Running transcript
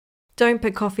Don't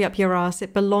put coffee up your ass.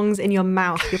 It belongs in your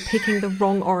mouth. You're picking the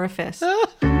wrong orifice.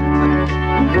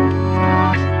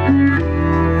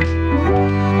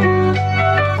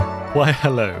 Why,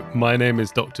 hello. My name is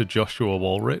Dr. Joshua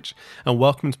Walrich, and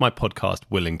welcome to my podcast,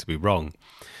 Willing to be Wrong.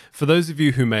 For those of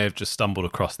you who may have just stumbled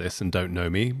across this and don't know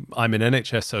me, I'm an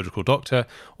NHS surgical doctor,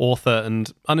 author,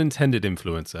 and unintended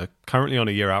influencer, currently on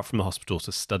a year out from the hospital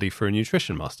to study for a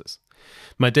nutrition master's.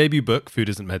 My debut book, Food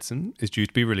Isn't Medicine, is due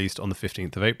to be released on the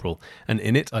 15th of April, and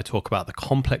in it I talk about the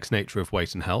complex nature of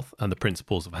weight and health and the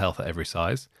principles of health at every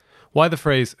size, why the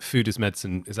phrase food is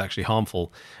medicine is actually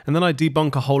harmful, and then I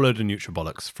debunk a whole load of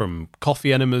nutribolics, from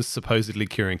coffee enemas supposedly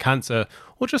curing cancer,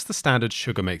 or just the standard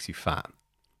sugar makes you fat.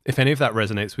 If any of that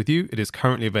resonates with you, it is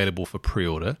currently available for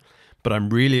pre-order, but I'm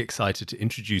really excited to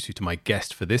introduce you to my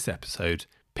guest for this episode,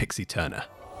 Pixie Turner.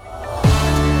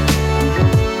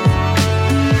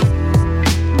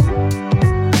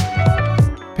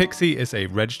 Pixie is a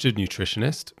registered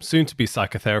nutritionist, soon-to-be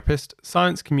psychotherapist,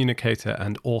 science communicator,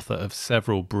 and author of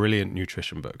several brilliant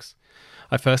nutrition books.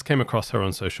 I first came across her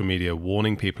on social media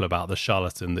warning people about the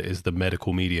charlatan that is the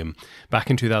medical medium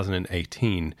back in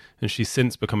 2018, and she's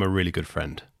since become a really good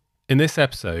friend. In this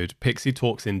episode, Pixie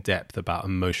talks in depth about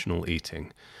emotional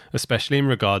eating, especially in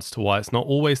regards to why it's not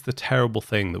always the terrible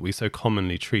thing that we so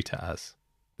commonly treat it as.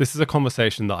 This is a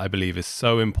conversation that I believe is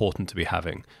so important to be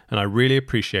having, and I really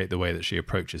appreciate the way that she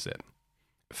approaches it.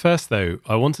 First though,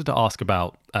 I wanted to ask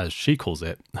about, as she calls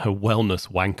it, her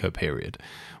wellness wanker period,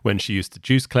 when she used to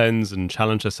juice cleanse and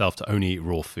challenge herself to only eat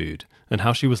raw food, and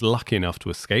how she was lucky enough to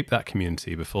escape that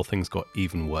community before things got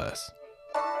even worse.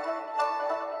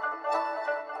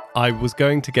 I was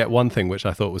going to get one thing which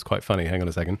I thought was quite funny. Hang on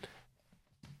a second.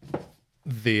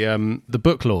 The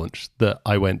book launch that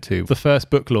I went to, the first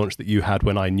book launch that you had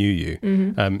when I knew you,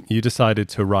 you decided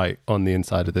to write on the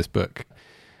inside of this book,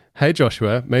 "Hey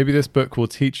Joshua, maybe this book will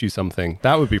teach you something."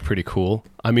 That would be pretty cool.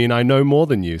 I mean, I know more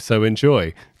than you, so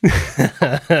enjoy.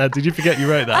 Did you forget you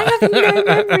wrote that? I have no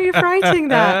memory of writing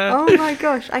that. Oh my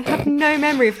gosh, I have no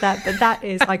memory of that, but that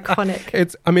is iconic.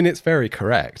 It's very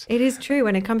correct. It is true.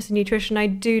 When it comes to nutrition, I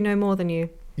do know more than you.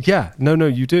 Yeah, no,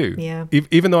 you do. Yeah.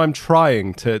 Even though I'm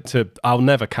trying to, I'll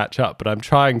never catch up, but I'm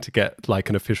trying to get like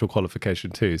an official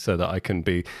qualification too, so that I can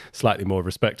be slightly more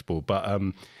respectable. But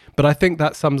I think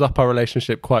that sums up our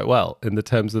relationship quite well in the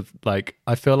terms of, like,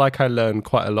 I feel like I learn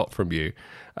quite a lot from you,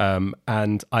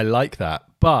 and I like that.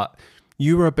 But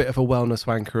you were a bit of a wellness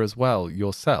wanker as well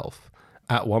yourself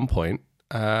at one point,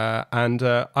 and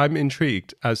I'm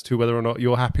intrigued as to whether or not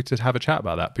you're happy to have a chat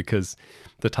about that, because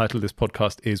the title of this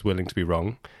podcast is Willing to be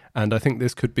Wrong, and I think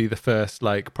this could be the first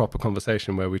like proper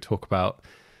conversation where we talk about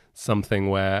something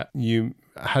where you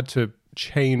had to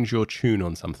change your tune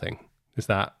on something. Was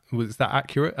that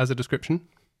accurate as a description?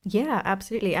 Yeah,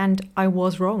 absolutely. And I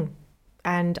was wrong.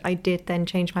 And I did then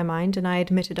change my mind, and I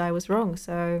admitted I was wrong.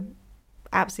 So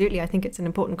absolutely, I think it's an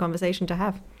important conversation to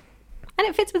have. And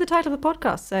it fits with the title of the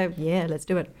podcast. So yeah, let's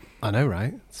do it. I know,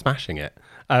 right? Smashing it.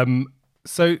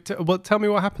 So tell me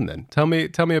what happened then. Tell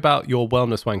me about your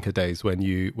wellness wanker days when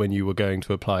you were going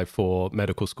to apply for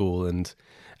medical school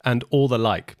and all the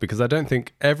like, because I don't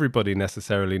think everybody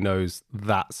necessarily knows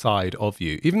that side of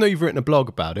you. Even though you've written a blog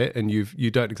about it and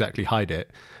you don't exactly hide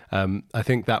it, I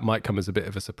think that might come as a bit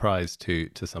of a surprise to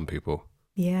some people.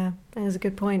 Yeah, that is a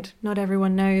good point. Not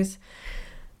everyone knows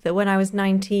that when I was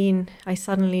 19, I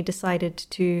suddenly decided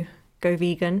to go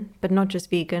vegan, but not just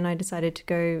vegan. I decided to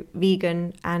go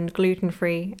vegan and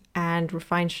gluten-free and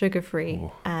refined sugar-free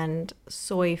and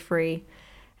soy-free.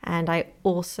 And I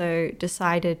also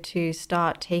decided to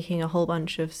start taking a whole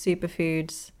bunch of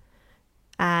superfoods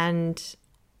and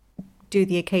do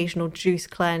the occasional juice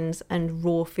cleanse and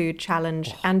raw food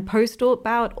challenge and post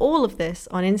about all of this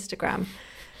on Instagram.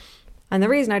 And the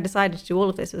reason I decided to do all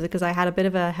of this was because I had a bit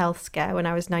of a health scare when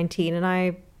I was 19, and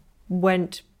I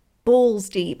went balls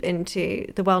deep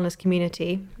into the wellness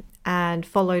community and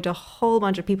followed a whole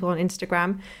bunch of people on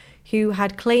Instagram who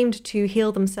had claimed to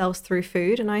heal themselves through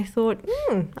food. And I thought,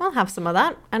 I'll have some of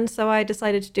that. And so I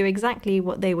decided to do exactly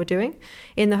what they were doing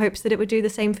in the hopes that it would do the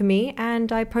same for me.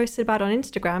 And I posted about it on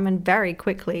Instagram and very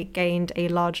quickly gained a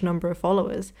large number of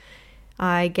followers.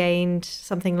 I gained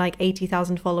something like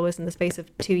 80,000 followers in the space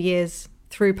of 2 years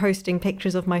through posting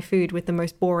pictures of my food with the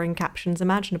most boring captions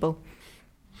imaginable.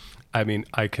 I mean,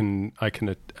 I can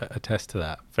attest to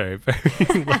that very,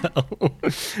 very well.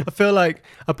 I feel like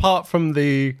apart from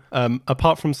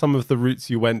some of the routes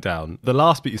you went down, the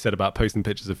last bit you said about posting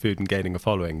pictures of food and gaining a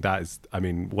following, that is, I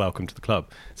mean, welcome to the club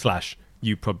 /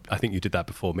 I think you did that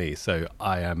before me, so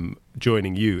I am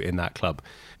joining you in that club.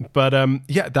 But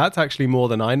yeah, that's actually more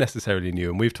than I necessarily knew,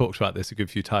 and we've talked about this a good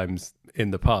few times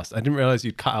in the past. I didn't realize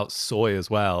you'd cut out soy as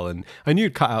well, and I knew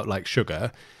you'd cut out like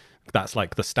sugar. That's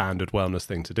like the standard wellness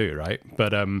thing to do, right?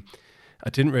 But I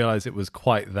didn't realize it was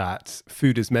quite that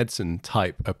food is medicine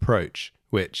type approach,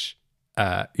 which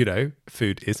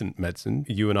food isn't medicine.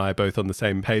 You and I are both on the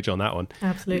same page on that one.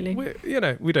 Absolutely. We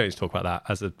don't need to talk about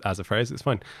that as a phrase. It's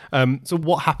fine. So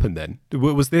what happened then?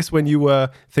 Was this when you were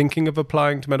thinking of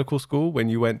applying to medical school, when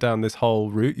you went down this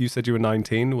whole route? You said you were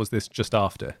 19. Was this just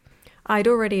after? I'd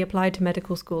already applied to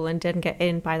medical school and didn't get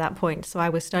in by that point. So I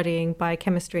was studying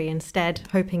biochemistry instead,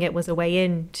 hoping it was a way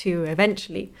in to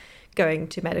eventually going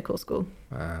to medical school.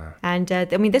 And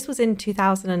this was in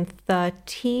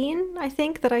 2013, I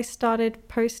think, that I started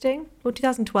posting, or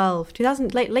 2012,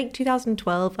 late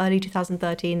 2012, early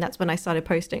 2013. That's when I started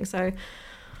posting. So,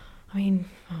 fucking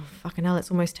hell,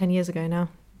 it's almost 10 years ago now.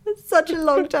 It's such a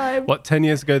long time. What, 10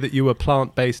 years ago that you were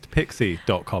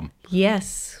plantbasedpixie.com?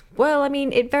 Yes. Well,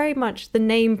 it very much, the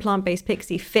name Plant-Based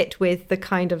Pixie fit with the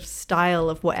kind of style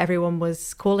of what everyone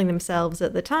was calling themselves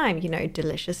at the time.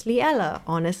 Deliciously Ella,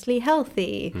 honestly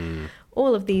healthy,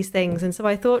 all of these things. And so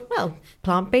I thought, well,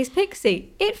 Plant-Based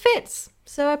Pixie, it fits.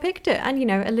 So I picked it.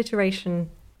 And,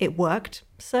 alliteration, it worked.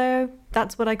 So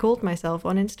that's what I called myself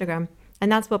on Instagram. And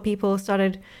that's what people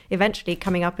started eventually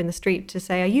coming up in the street to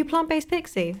say, are you Plant-Based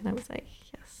Pixie? And I was like,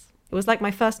 yes. It was like my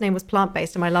first name was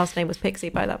Plant-Based and my last name was Pixie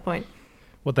by that point.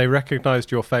 Well, they recognized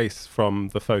your face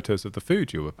from the photos of the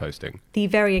food you were posting. The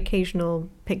very occasional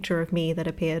picture of me that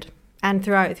appeared. And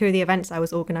through the events I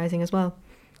was organizing as well.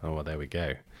 Oh, well, there we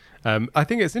go. I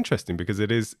think it's interesting because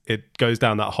it goes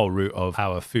down that whole route of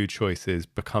our food choices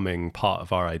becoming part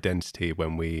of our identity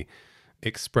when we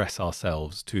express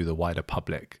ourselves to the wider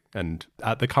public. And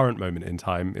at the current moment in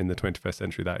time, in the 21st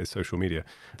century, that is social media.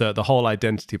 The whole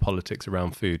identity politics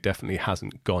around food definitely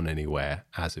hasn't gone anywhere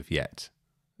as of yet.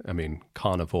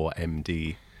 Carnivore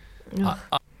MD. I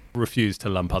refuse to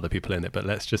lump other people in it, but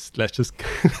let's just let's just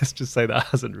say that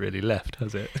hasn't really left,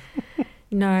 has it?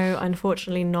 No,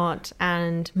 unfortunately not.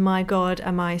 And my God,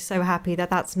 am I so happy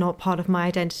that that's not part of my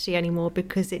identity anymore,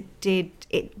 because it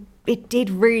did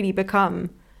really become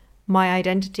my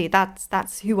identity.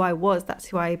 That's who I was. That's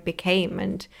who I became.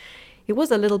 And it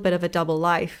was a little bit of a double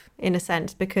life in a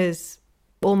sense, because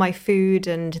all my food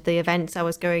and the events I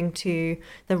was going to,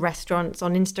 the restaurants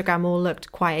on Instagram, all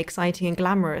looked quite exciting and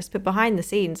glamorous. But behind the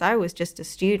scenes, I was just a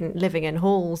student living in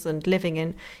halls and living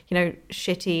in,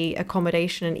 shitty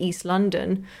accommodation in East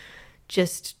London,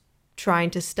 just trying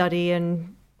to study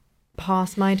and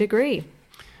pass my degree.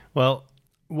 Well,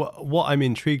 what I'm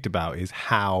intrigued about is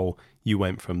how you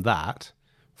went from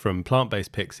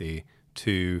Plant-Based Pixie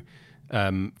to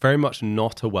very much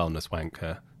not a wellness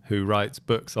wanker who writes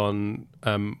books on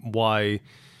why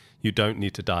you don't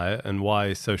need to diet and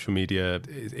why social media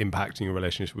is impacting your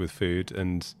relationship with food,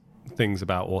 and things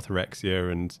about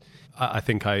orthorexia. And I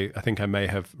think I may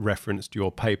have referenced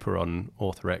your paper on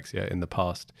orthorexia in the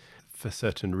past for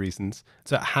certain reasons.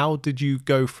 So how did you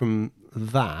go from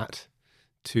that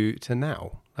to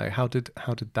now? Like how did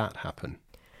that happen?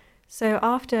 So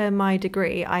after my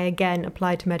degree, I again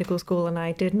applied to medical school and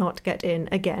I did not get in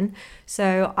again.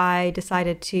 So I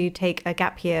decided to take a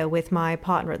gap year with my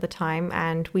partner at the time,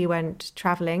 and we went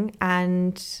traveling.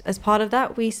 And as part of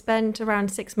that, we spent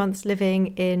around 6 months living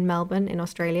in Melbourne in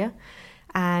Australia.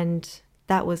 And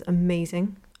that was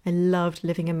amazing. I loved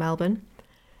living in Melbourne.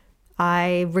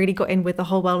 I really got in with the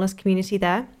whole wellness community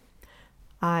there.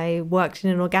 I worked in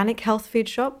an organic health food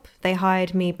shop. They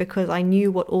hired me because I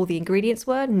knew what all the ingredients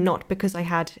were, not because I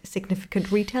had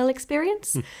significant retail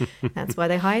experience. That's why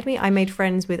they hired me. I made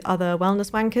friends with other wellness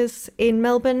wankers in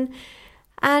Melbourne.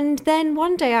 And then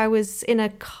one day I was in a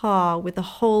car with a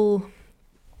whole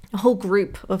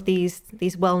group of these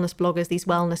wellness bloggers, these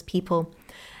wellness people.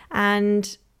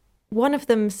 And one of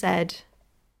them said,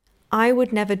 I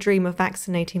would never dream of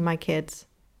vaccinating my kids.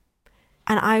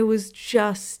 And I was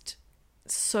just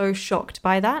so shocked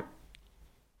by that.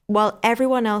 While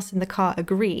everyone else in the car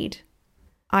agreed,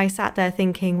 I sat there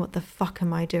thinking, what the fuck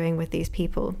am I doing with these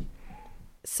people?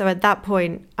 So at that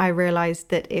point, I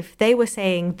realized that if they were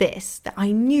saying this, that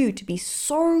I knew to be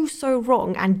so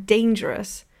wrong and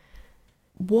dangerous,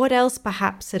 what else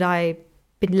perhaps had I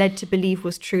been led to believe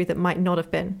was true that might not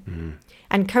have been? Mm.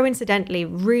 And coincidentally,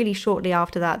 really shortly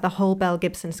after that, the whole Belle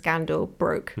Gibson scandal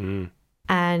broke. Mm.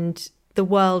 And the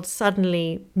world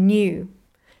suddenly knew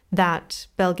that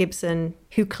Belle Gibson,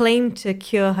 who claimed to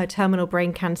cure her terminal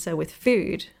brain cancer with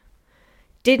food,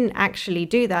 didn't actually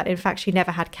do that. In fact, she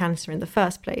never had cancer in the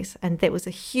first place. And it was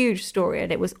a huge story,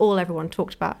 and it was all everyone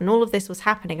talked about. And all of this was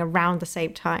happening around the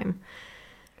same time.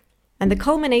 And the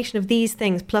culmination of these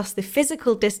things, plus the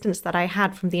physical distance that I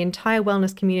had from the entire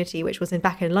wellness community, which was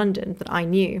back in London, that I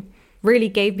knew, really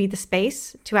gave me the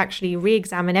space to actually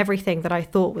re-examine everything that I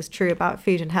thought was true about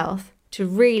food and health, to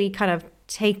really kind of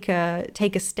take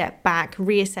a step back,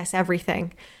 reassess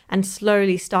everything, and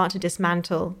slowly start to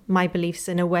dismantle my beliefs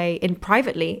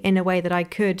privately in a way that I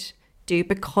could do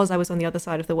because I was on the other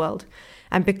side of the world.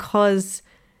 And because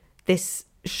this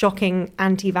shocking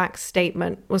anti-vax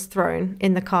statement was thrown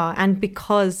in the car, and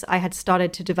because I had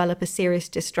started to develop a serious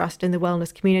distrust in the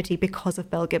wellness community because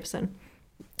of Mel Gibson.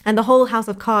 And the whole house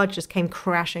of cards just came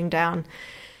crashing down.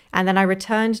 And then I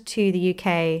returned to the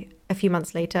UK a few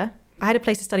months later. I had a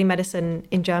place to study medicine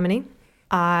in Germany.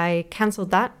 I cancelled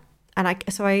that. And I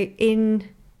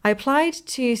applied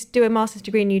to do a master's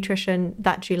degree in nutrition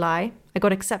that July. I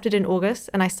got accepted in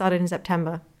August, and I started in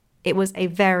September. It was a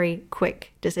very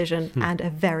quick decision and a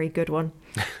very good one.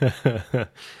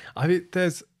 I mean,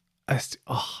 it's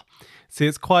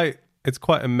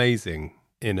quite amazing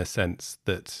in a sense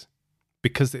that,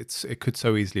 because it could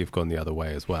so easily have gone the other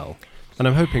way as well. And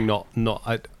I'm hoping not.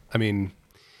 I mean,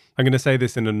 I'm going to say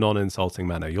this in a non-insulting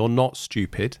manner. You're not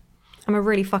stupid. I'm a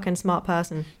really fucking smart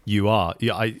person. You are.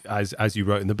 Yeah, as you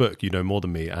wrote in the book, you know more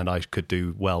than me, and I could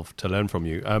do well to learn from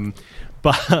you.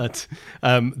 But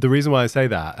the reason why I say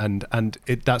that, and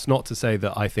that's not to say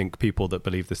that I think people that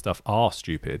believe this stuff are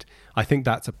stupid. I think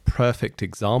that's a perfect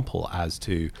example as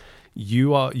to you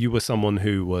were someone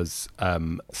who was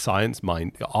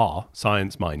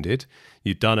science-minded.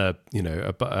 You'd done a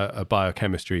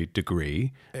biochemistry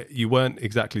degree. You weren't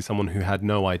exactly someone who had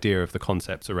no idea of the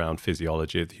concepts around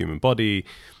physiology of the human body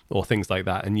or things like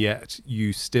that, and yet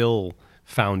you still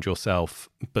found yourself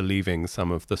believing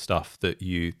some of the stuff that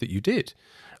you did.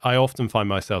 I often find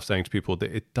myself saying to people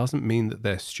that it doesn't mean that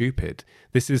they're stupid.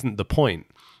 This isn't the point.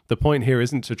 The point here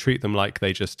isn't to treat them like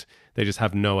they just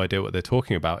have no idea what they're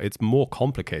talking about. It's more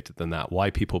complicated than that, why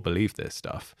people believe this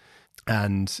stuff.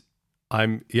 And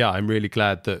I'm really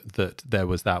glad that there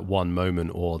was that one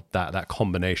moment, or that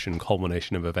culmination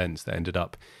of events that ended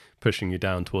up pushing you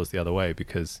down towards the other way,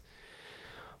 because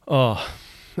I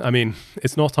mean,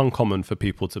 it's not uncommon for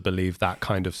people to believe that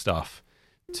kind of stuff,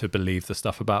 to believe the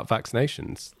stuff about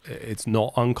vaccinations. It's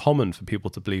not uncommon for people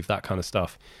to believe that kind of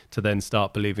stuff, to then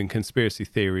start believing conspiracy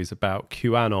theories about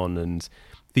QAnon, and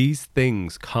these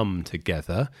things come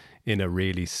together in a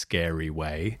really scary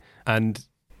way, and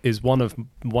is one of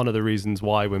the reasons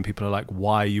why, when people are like,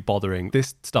 why are you bothering?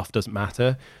 This stuff doesn't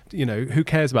matter. You know, who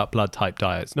cares about blood type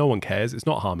diets? No one cares. It's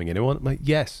not harming anyone. I'm like,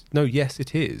 yes,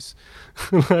 it is.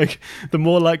 Like, the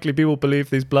more likely people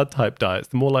believe these blood type diets,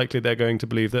 the more likely they're going to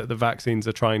believe that the vaccines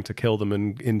are trying to kill them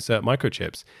and insert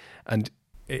microchips. And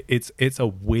it's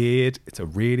a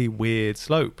really weird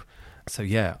slope. So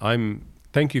yeah,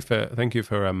 thank you for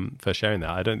sharing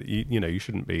that. You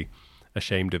shouldn't be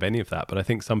ashamed of any of that, but I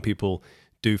think some people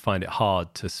do find it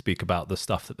hard to speak about the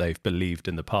stuff that they've believed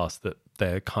in the past that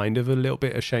they're kind of a little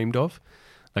bit ashamed of.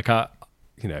 Like I'm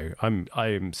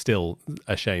still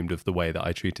ashamed of the way that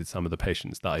I treated some of the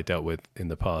patients that I dealt with in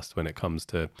the past when it comes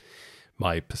to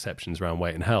my perceptions around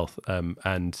weight and health.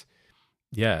 And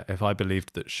yeah, if I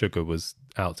believed that sugar was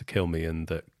out to kill me and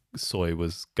that soy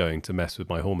was going to mess with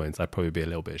my hormones, I'd probably be a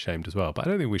little bit ashamed as well. But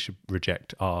I don't think we should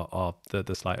reject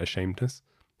the slight ashamedness.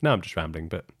 Now I'm just rambling,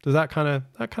 but does that kind of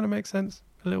make sense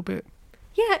a little bit?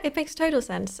 Yeah, it makes total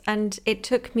sense. And it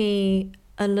took me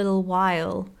a little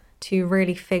while to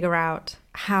really figure out,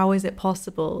 how is it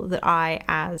possible that I,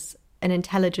 as an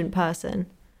intelligent person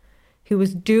who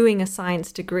was doing a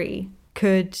science degree,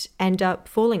 could end up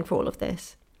falling for all of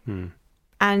this?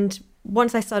 And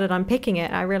once I started unpicking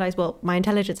it, I realized, well, my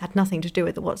intelligence had nothing to do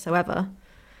with it whatsoever.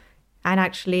 And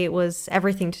actually, it was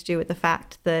everything to do with the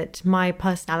fact that my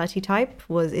personality type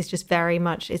is very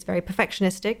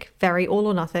perfectionistic, very all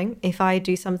or nothing. If I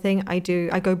do something, I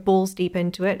go balls deep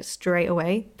into it straight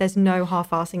away. There's no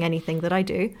half-assing anything that I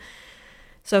do.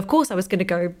 So of course I was going to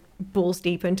go balls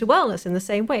deep into wellness in the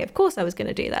same way. Of course I was going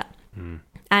to do that.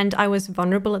 And I was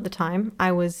vulnerable at the time.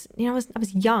 I was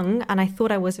young, and I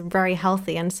thought I was very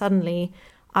healthy, and suddenly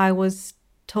I was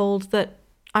told that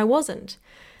I wasn't.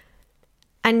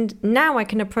 And now I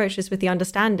can approach this with the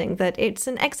understanding that it's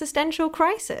an existential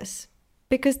crisis,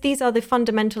 because these are the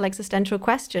fundamental existential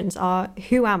questions: are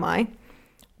who am I?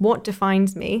 What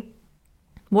defines me?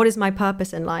 What is my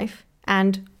purpose in life?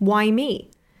 And why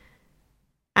me?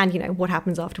 And, what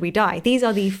happens after we die? These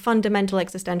are the fundamental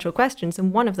existential questions.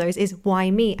 And one of those is,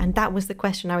 why me? And that was the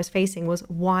question I was facing, was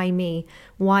why me?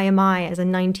 Why am I, as a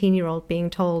 19-year-old, being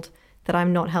told that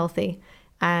I'm not healthy?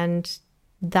 And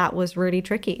that was really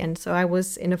tricky. And so I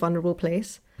was in a vulnerable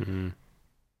place. Mm-hmm.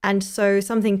 And so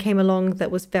something came along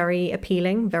that was very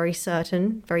appealing, very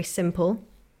certain, very simple,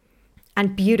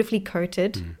 and beautifully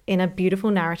coated in a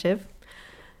beautiful narrative.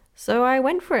 So I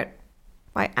went for it.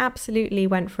 I absolutely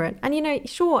went for it. And,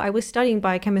 sure, I was studying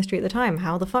biochemistry at the time.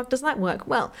 How the fuck does that work?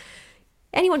 Well,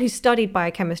 anyone who studied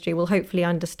biochemistry will hopefully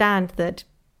understand that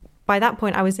by that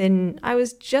point I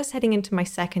was just heading into my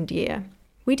second year.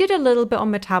 We did a little bit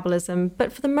on metabolism,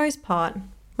 but for the most part,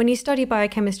 when you study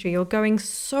biochemistry, you're going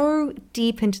so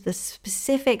deep into the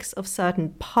specifics of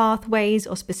certain pathways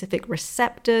or specific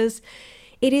receptors.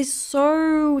 It is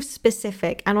so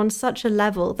specific and on such a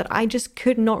level that I just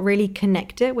could not really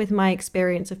connect it with my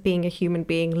experience of being a human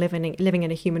being living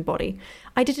in a human body.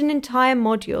 I did an entire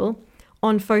module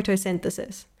on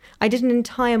photosynthesis. I did an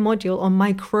entire module on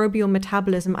microbial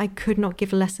metabolism. I could not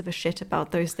give less of a shit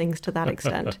about those things to that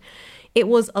extent. It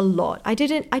was a lot. I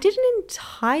did an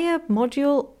entire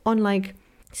module on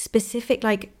specific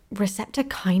receptor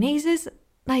kinases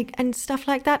and stuff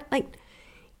like that.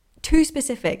 Too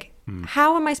specific.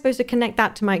 How am I supposed to connect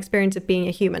that to my experience of being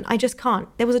a human? I just can't.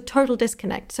 There was a total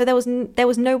disconnect. So there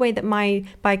was no way that my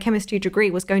biochemistry degree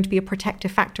was going to be a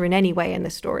protective factor in any way in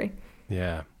this story.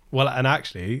 Yeah. Well, and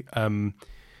actually,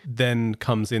 then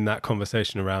comes in that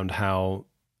conversation around how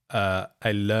a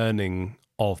learning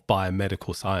of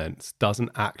biomedical science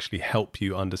doesn't actually help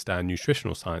you understand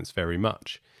nutritional science very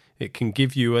much. It can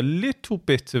give you a little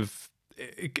bit of,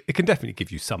 it can definitely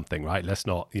give you something, right? Let's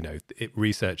not,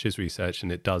 research is research,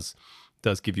 and it does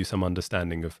give you some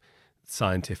understanding of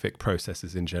scientific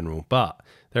processes in general. But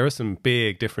there are some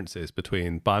big differences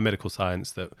between biomedical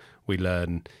science that we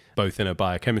learn both in a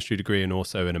biochemistry degree and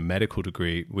also in a medical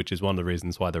degree, which is one of the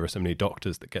reasons why there are so many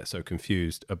doctors that get so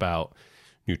confused about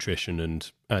nutrition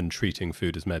and treating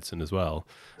food as medicine as well,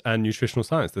 and nutritional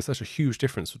science. There's such a huge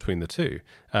difference between the two.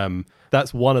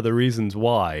 That's one of the reasons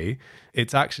why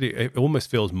it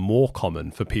almost feels more common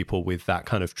for people with that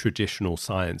kind of traditional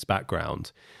science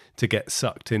background to get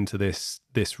sucked into this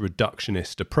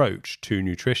reductionist approach to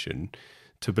nutrition,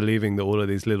 to believing that all of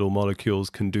these little molecules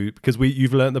can do, because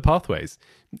you've learned the pathways.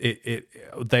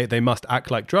 They must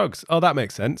act like drugs. Oh, that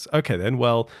makes sense. Okay, then.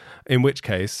 Well, in which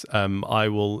case, I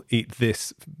will eat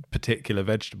this particular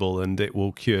vegetable and it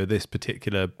will cure this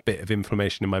particular bit of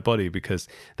inflammation in my body, because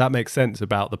that makes sense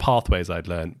about the pathways I'd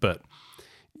learned. But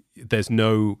there's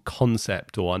no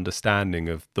concept or understanding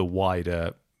of the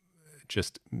wider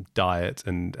just diet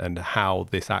and how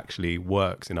this actually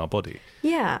works in our body.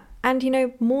 Yeah. And,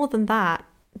 more than that,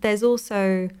 there's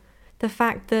also the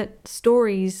fact that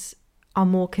stories are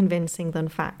more convincing than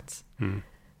facts.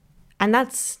 And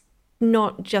that's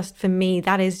not just for me,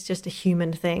 that is just a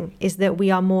human thing, is that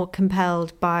we are more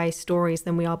compelled by stories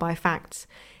than we are by facts.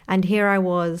 And here I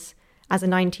was, as a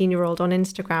 19-year-old on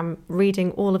Instagram,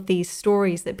 reading all of these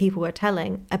stories that people were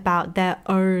telling about their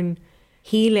own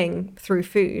healing through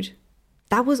food.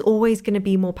 That was always going to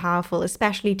be more powerful,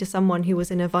 especially to someone who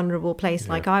was in a vulnerable place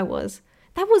like I was.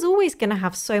 That was always going to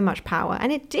have so much power.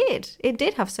 And it did. It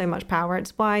did have so much power.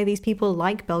 It's why these people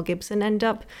like Belle Gibson end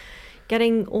up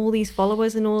getting all these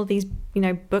followers and all of these,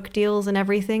 book deals and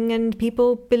everything. And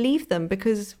people believe them,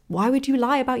 because why would you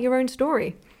lie about your own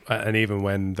story? And even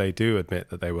when they do admit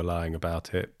that they were lying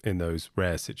about it in those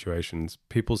rare situations,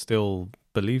 people still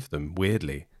believe them,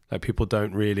 weirdly. Like, people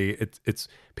don't really, it's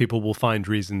people will find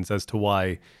reasons as to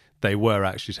why they were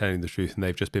actually telling the truth, and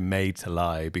they've just been made to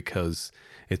lie because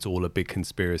it's all a big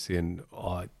conspiracy. And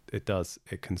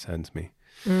it concerns me.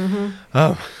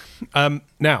 Mm-hmm.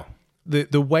 Now,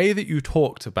 the way that you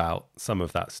talked about some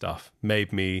of that stuff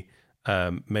made me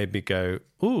go,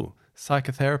 ooh,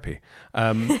 psychotherapy.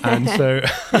 And so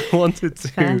I wanted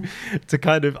to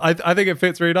kind of, I think it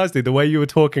fits really nicely the way you were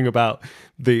talking about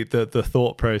the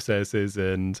thought processes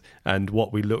and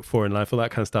what we look for in life, all that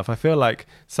kind of stuff. I feel like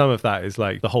some of that is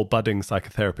like the whole budding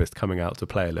psychotherapist coming out to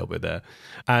play a little bit there.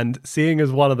 And seeing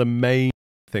as one of the main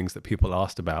things that people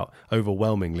asked about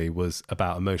overwhelmingly was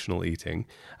about emotional eating,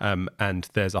 and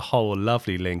there's a whole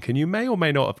lovely link, and you may or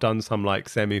may not have done some like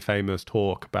semi-famous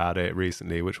talk about it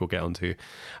recently, which we'll get onto.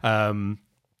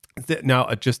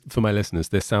 Now, just for my listeners,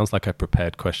 this sounds like I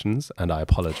prepared questions, and I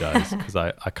apologize because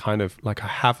I kind of like I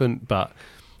haven't, but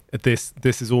this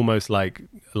is almost like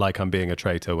I'm being a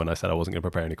traitor when I said I wasn't going to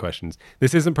prepare any questions.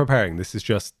 This isn't preparing. This is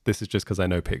just because I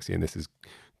know Pixie, and this is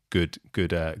good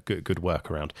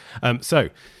workaround. So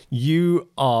you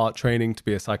are training to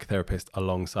be a psychotherapist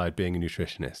alongside being a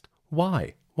nutritionist.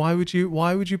 Why? Why would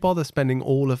you bother spending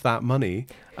all of that money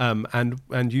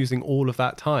and using all of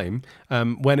that time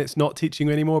when it's not teaching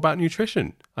you any more about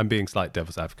nutrition? I'm being slight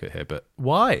devil's advocate here, but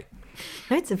why?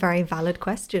 No, it's a very valid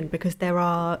question because there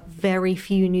are very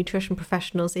few nutrition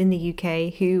professionals in the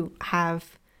UK who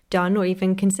have done or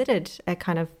even considered a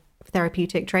kind of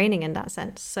therapeutic training in that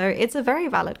sense. So it's a very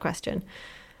valid question.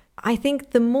 I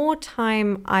think the more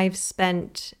time I've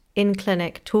spent in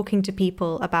clinic talking to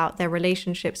people about their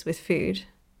relationships with food,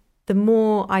 the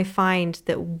more I find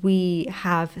that we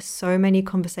have so many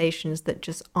conversations that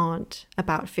just aren't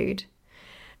about food.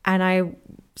 And I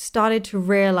started to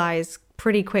realize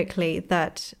pretty quickly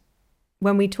that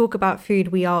when we talk about food,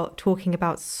 we are talking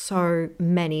about so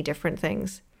many different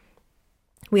things.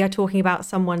 We are talking about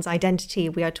someone's identity.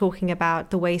 We are talking about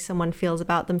the way someone feels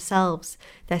about themselves,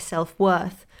 their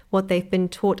self-worth, what they've been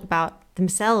taught about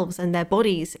themselves and their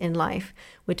bodies in life.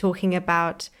 We're talking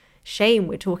about shame.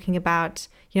 We're talking about,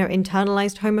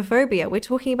 internalized homophobia. We're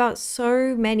talking about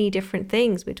so many different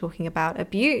things. We're talking about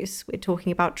abuse. We're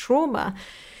talking about trauma.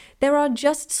 There are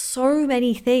just so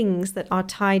many things that are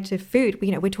tied to food.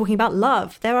 We're talking about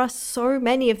love. There are so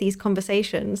many of these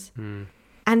conversations.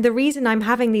 And the reason I'm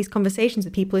having these conversations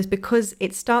with people is because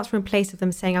it starts from a place of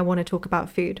them saying, I want to talk about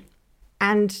food.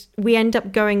 And we end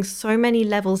up going so many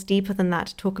levels deeper than that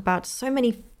to talk about so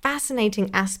many fascinating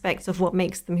aspects of what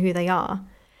makes them who they are,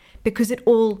 because it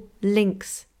all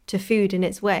links to food in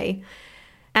its way.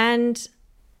 And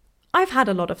I've had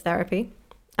a lot of therapy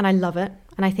and I love it.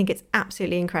 And I think it's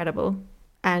absolutely incredible.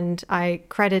 And I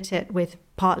credit it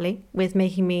partly with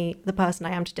making me the person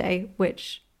I am today,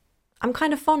 which I'm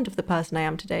kind of fond of the person I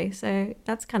am today. So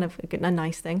that's kind of a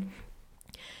nice thing.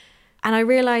 And I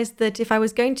realized that if I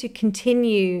was going to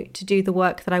continue to do the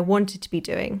work that I wanted to be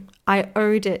doing, I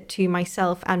owed it to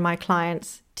myself and my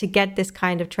clients to get this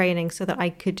kind of training so that I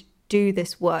could do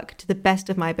this work to the best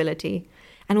of my ability.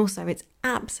 And also, it's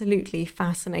absolutely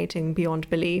fascinating beyond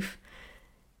belief.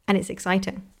 And it's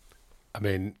exciting. I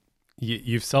mean,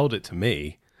 you've sold it to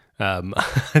me. I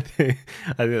think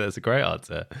that's a great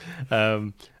answer.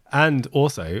 And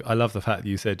also, I love the fact that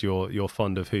you said you're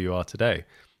fond of who you are today.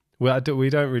 Well, we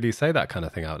don't really say that kind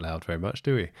of thing out loud very much,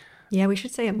 do we? Yeah, we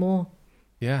should say it more.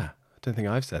 Yeah, I don't think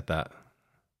I've said that.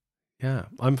 Yeah,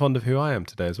 I'm fond of who I am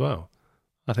today as well.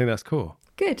 I think that's cool.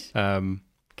 Good.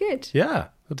 Good. Yeah.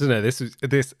 I don't know.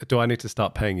 This. Do I need to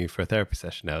start paying you for a therapy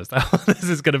session now? Is that what this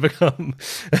is going to become?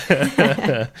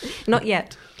 Not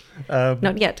yet.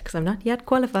 Not yet, because I'm not yet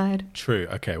qualified. True.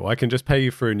 Okay. Well, I can just pay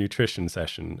you for a nutrition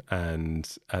session,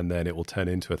 and then it will turn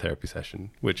into a therapy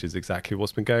session, which is exactly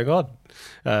what's been going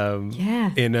on.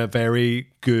 Yeah. In a very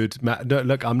good. No,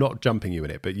 look, I'm not jumping you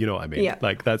in it, but you know what I mean. Yeah.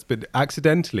 Like that's been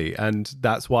accidentally, and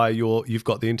that's why you've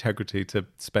got the integrity to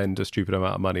spend a stupid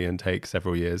amount of money and take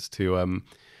several years to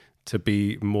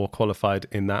be more qualified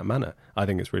in that manner. I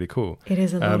think it's really cool. It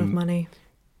is a lot of money.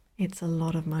 It's a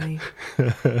lot of money.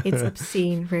 It's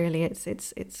obscene, really.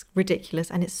 It's ridiculous.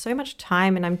 And it's so much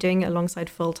time, and I'm doing it alongside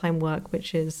full-time work,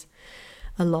 which is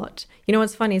a lot. You know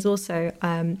what's funny is also...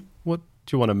 what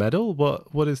do you want a medal?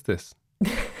 What is this?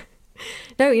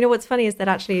 No, you know what's funny is that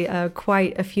actually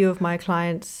quite a few of my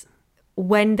clients,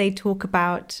 when they talk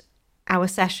about our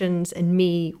sessions and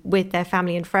me with their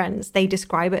family and friends, they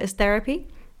describe it as therapy.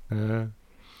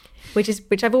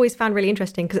 Which I've always found really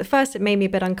interesting, because at first it made me a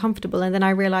bit uncomfortable, and then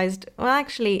I realized, well,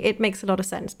 actually it makes a lot of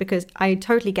sense, because I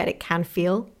totally get it can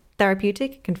feel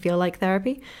therapeutic, it can feel like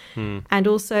therapy. And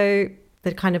also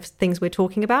the kind of things we're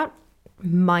talking about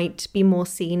might be more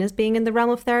seen as being in the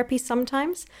realm of therapy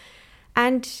sometimes.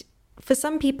 And for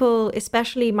some people,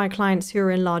 especially my clients who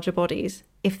are in larger bodies,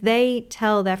 if they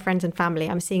tell their friends and family,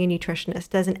 I'm seeing a nutritionist,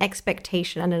 there's an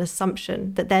expectation and an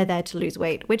assumption that they're there to lose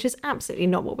weight, which is absolutely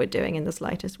not what we're doing in the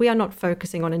slightest. We are not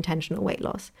focusing on intentional weight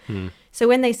loss. So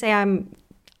when they say I'm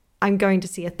going to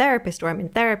see a therapist or I'm in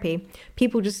therapy,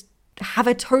 people just have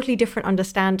a totally different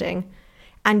understanding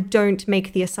and don't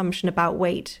make the assumption about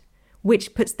weight,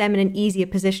 which puts them in an easier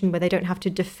position where they don't have to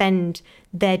defend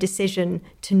their decision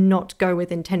to not go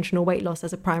with intentional weight loss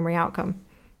as a primary outcome.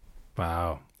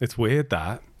 Wow. It's weird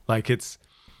that, like, it's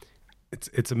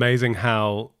amazing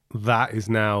how that is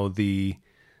now the,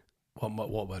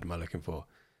 what word am I looking for?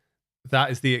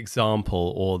 That is the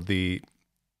example, or the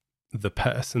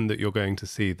person that you're going to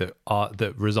see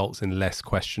that results in less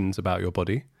questions about your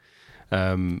body,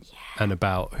 and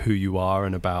about who you are,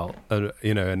 and about,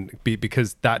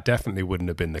 because that definitely wouldn't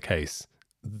have been the case.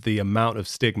 The amount of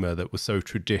stigma that was so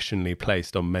traditionally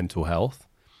placed on mental health,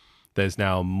 there's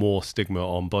now more stigma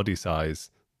on body size,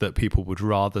 that people would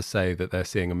rather say that they're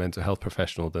seeing a mental health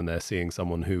professional than they're seeing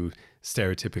someone who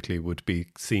stereotypically would be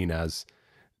seen as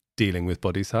dealing with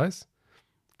body size.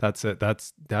 That's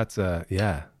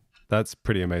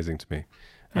pretty amazing to me.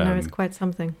 I know, it's quite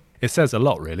something. It says a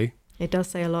lot, really. It does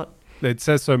say a lot. It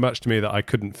says so much to me that I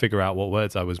couldn't figure out what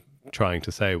words I was trying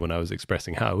to say when I was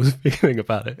expressing how I was feeling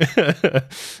about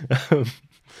it.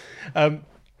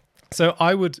 So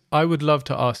I would love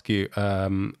to ask you,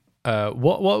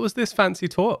 what was this fancy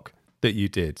talk that you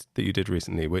did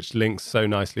recently, which links so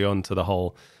nicely on to the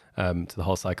whole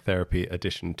psychotherapy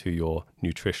addition to your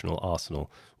nutritional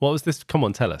arsenal? What was this? Come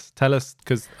on, tell us,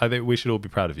 because I think we should all be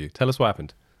proud of you. Tell us what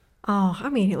happened. Oh, I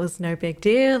mean, it was no big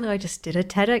deal. I just did a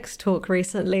TEDx talk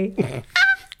recently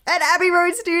at Abbey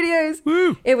Road Studios.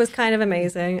 Woo! It was kind of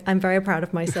amazing. I'm very proud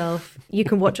of myself. You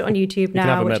can watch it on YouTube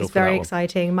now, which is very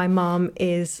exciting. My mom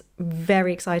is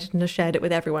very excited and has shared it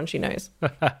with everyone she knows.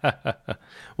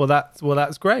 Well,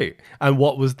 that's great. And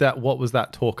what was that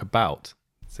talk about?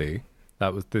 See,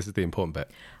 this is the important bit.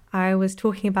 I was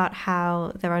talking about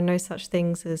how there are no such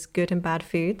things as good and bad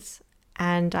foods,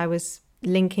 and I was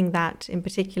linking that in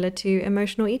particular to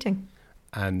emotional eating.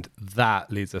 And that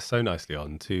leads us so nicely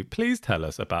on to please tell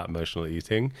us about emotional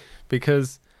eating,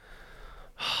 because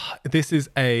it is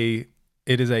a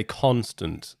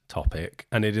constant topic,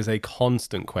 and it is a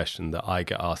constant question that I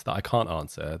get asked that I can't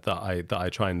answer, that I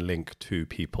try and link to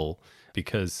people,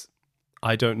 because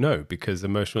I don't know, because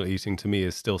emotional eating to me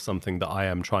is still something that I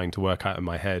am trying to work out in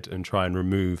my head and try and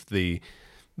remove the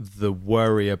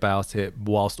worry about it,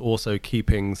 whilst also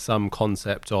keeping some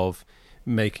concept of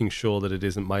making sure that it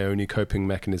isn't my only coping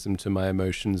mechanism to my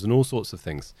emotions and all sorts of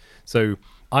things. So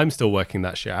I'm still working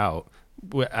that shit out.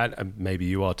 And maybe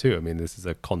you are too. I mean, this is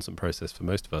a constant process for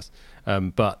most of us.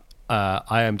 But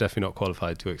I am definitely not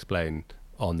qualified to explain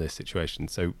on this situation.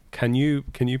 So can you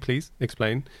please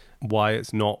explain why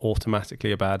it's not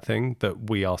automatically a bad thing that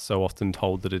we are so often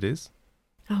told that it is?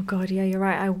 Oh God, yeah, you're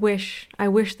right. I wish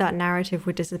that narrative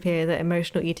would disappear, that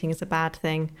emotional eating is a bad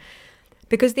thing.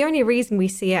 Because the only reason we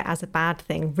see it as a bad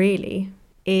thing, really,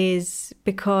 is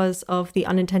because of the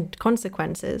unintended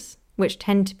consequences, which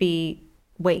tend to be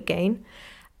weight gain,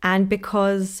 and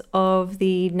because of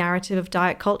the narrative of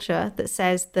diet culture that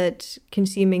says that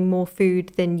consuming more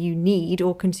food than you need,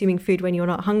 or consuming food when you're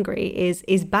not hungry,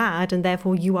 is bad, and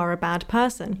therefore you are a bad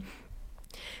person.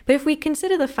 But if we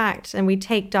consider the fact, and we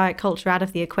take diet culture out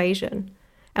of the equation,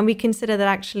 and we consider that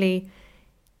actually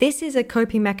this is a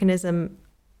coping mechanism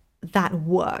that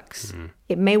works. Mm-hmm.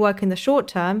 It may work in the short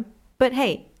term, but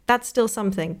hey, that's still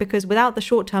something, because without the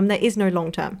short term, there is no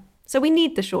long term. So we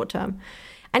need the short term.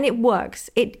 And it works.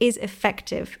 It is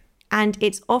effective. And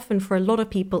it's often, for a lot of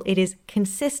people, it is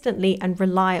consistently and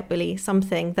reliably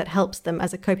something that helps them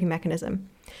as a coping mechanism.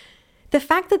 The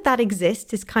fact that that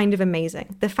exists is kind of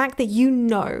amazing. The fact that you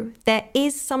know there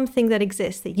is something that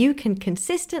exists that you can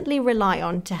consistently rely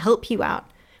on to help you out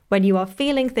when you are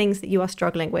feeling things that you are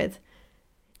struggling with,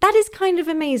 that is kind of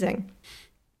amazing.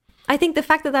 I think the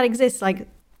fact that that exists, like,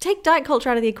 take diet culture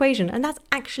out of the equation, and that's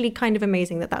actually kind of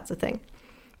amazing that that's a thing.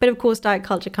 But of course, diet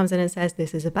culture comes in and says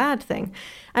this is a bad thing.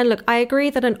 And look, I agree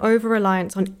that an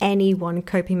over-reliance on any one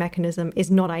coping mechanism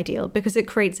is not ideal, because it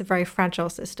creates a very fragile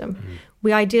system. Mm-hmm.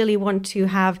 We ideally want to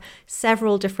have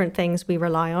several different things we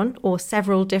rely on, or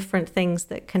several different things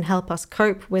that can help us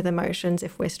cope with emotions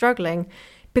if we're struggling,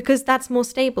 because that's more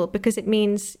stable. Because it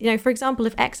means, for example,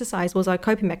 if exercise was our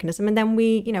coping mechanism and then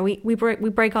we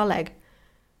break our leg,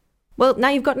 well, now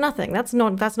you've got nothing. That's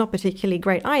not particularly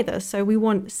great either. So we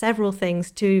want several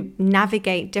things to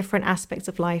navigate different aspects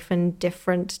of life and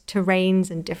different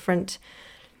terrains and different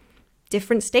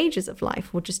stages of life,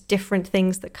 or just different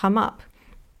things that come up.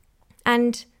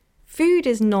 And food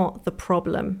is not the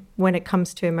problem when it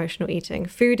comes to emotional eating.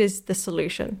 Food is the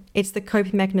solution. It's the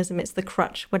coping mechanism. It's the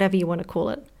crutch, whatever you want to call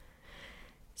it.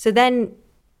 So then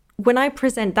when I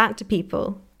present that to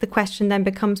people, the question then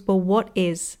becomes, well, what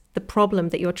is the problem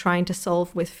that you're trying to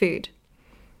solve with food?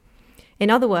 In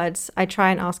other words, I try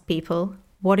and ask people,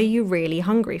 what are you really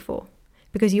hungry for?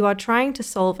 Because you are trying to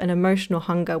solve an emotional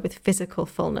hunger with physical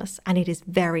fullness, and it is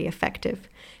very effective.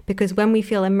 Because when we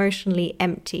feel emotionally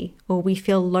empty, or we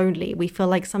feel lonely, we feel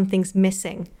like something's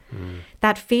missing,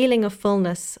 that feeling of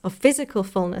fullness, of physical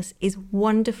fullness, is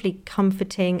wonderfully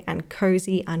comforting and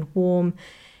cozy and warm,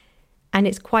 and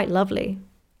it's quite lovely.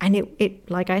 And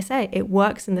it, like I say, it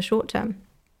works in the short term.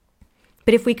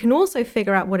 But if we can also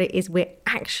figure out what it is we're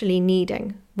actually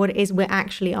needing, what it is we're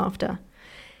actually after,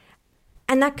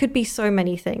 and that could be so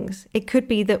many things. It could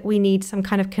be that we need some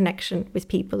kind of connection with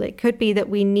people. It could be that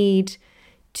we need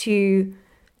to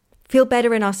feel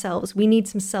better in ourselves. We need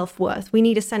some self-worth. We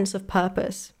need a sense of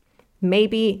purpose.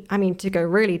 Maybe, to go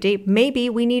really deep, maybe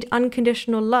we need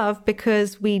unconditional love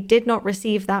because we did not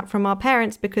receive that from our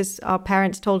parents, because our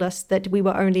parents told us that we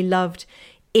were only loved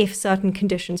if certain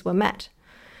conditions were met.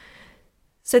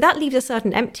 So that leaves a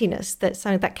certain emptiness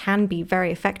that can be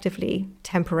very effectively,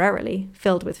 temporarily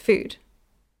filled with food.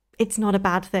 It's not a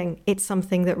bad thing. It's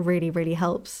something that really, really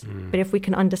helps. But if we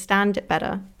can understand it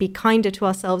better, be kinder to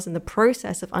ourselves in the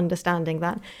process of understanding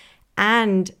that,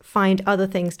 and find other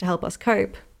things to help us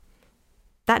cope,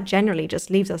 that generally just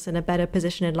leaves us in a better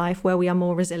position in life where we are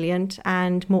more resilient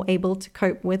and more able to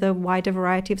cope with a wider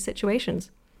variety of situations.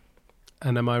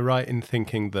 And am I right in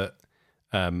thinking that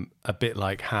a bit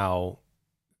like how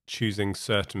choosing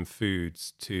certain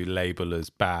foods to label as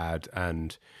bad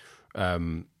and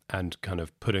kind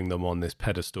of putting them on this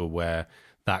pedestal where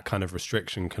that kind of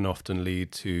restriction can often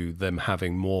lead to them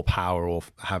having more power or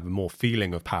have more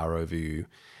feeling of power over you,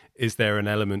 is there an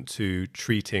element to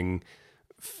treating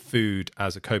food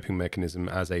as a coping mechanism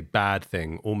as a bad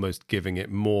thing, almost giving it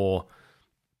more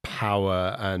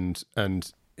power and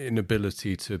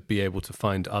inability to be able to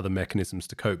find other mechanisms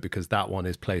to cope, because that one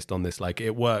is placed on this like,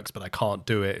 it works but I can't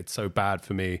do it, it's so bad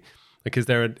for me? Like, is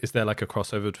there like a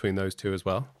crossover between those two as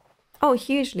well? Oh,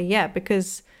 hugely, yeah,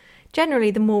 because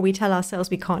generally the more we tell ourselves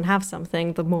we can't have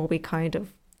something, the more we kind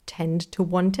of tend to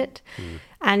want it.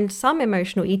 And some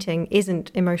emotional eating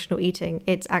isn't emotional eating.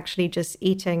 It's actually just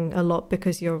eating a lot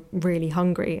because you're really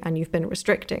hungry and you've been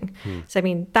restricting. So, I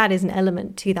mean, that is an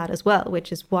element to that as well,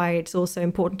 which is why it's also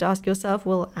important to ask yourself,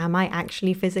 well, am I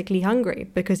actually physically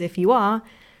hungry? Because if you are,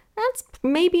 that's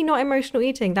maybe not emotional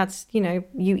eating. That's, you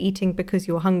eating because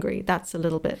you're hungry. That's a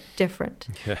little bit different.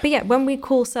 Yeah. But yeah, when we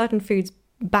call certain foods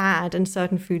bad and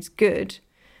certain foods good,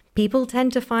 people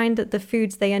tend to find that the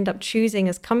foods they end up choosing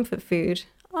as comfort food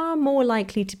are more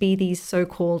likely to be these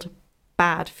so-called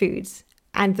bad foods.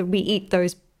 And that we eat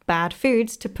those bad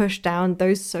foods to push down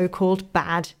those so-called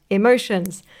bad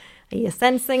emotions. Are you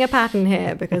sensing a pattern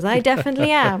here? Because I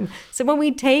definitely am. So when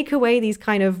we take away these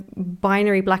kind of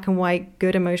binary black and white,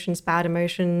 good emotions, bad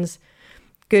emotions,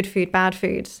 good food, bad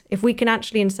foods, if we can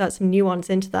actually insert some nuance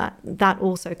into that, that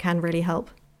also can really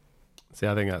help. See,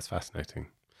 I think that's fascinating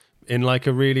in like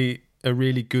a really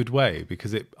good way,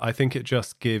 because I think it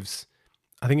gives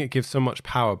so much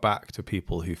power back to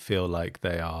people who feel like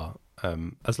they are,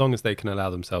 as long as they can allow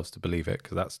themselves to believe it,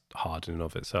 because that's hard in and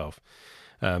of itself.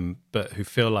 But who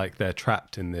feel like they're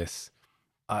trapped in this,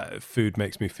 food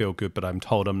makes me feel good, but I'm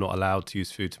told I'm not allowed to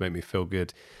use food to make me feel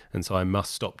good. And so I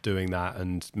must stop doing that,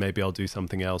 and maybe I'll do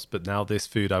something else. But now this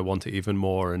food, I want it even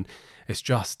more. And it's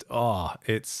just,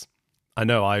 I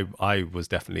know I was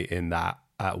definitely in that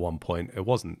at one point. It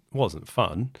wasn't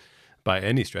fun by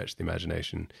any stretch of the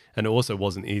imagination. And it also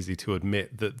wasn't easy to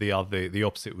admit that the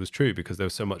opposite was true, because there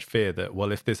was so much fear that,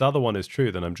 well, if this other one is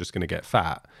true, then I'm just going to get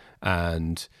fat.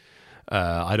 And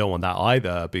I don't want that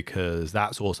either, because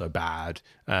that's also bad.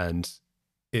 And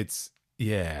it's,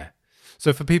 yeah.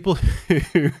 So for people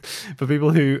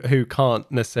who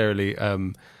can't necessarily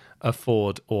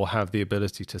afford or have the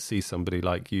ability to see somebody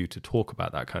like you to talk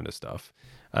about that kind of stuff,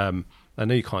 I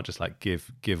know you can't just like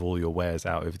give all your wares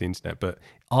out over the internet, but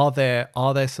are there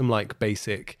some like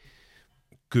basic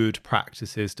good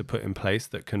practices to put in place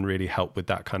that can really help with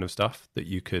that kind of stuff that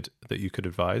you could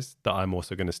advise, that I'm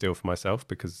also going to steal for myself,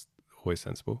 because always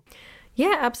sensible?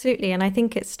 Yeah, absolutely. And I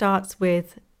think it starts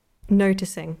with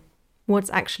noticing what's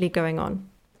actually going on.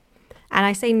 And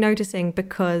I say noticing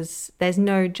because there's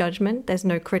no judgment, there's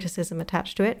no criticism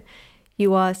attached to it.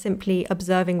 You are simply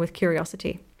observing with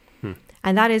curiosity.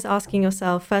 And that is asking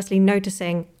yourself, firstly,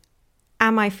 noticing,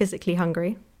 am I physically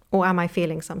hungry or am I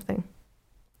feeling something?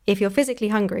 If you're physically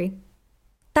hungry,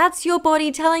 that's your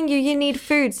body telling you you need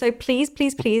food. So please,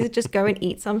 please, please just go and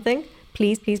eat something.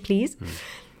 Please, please, please.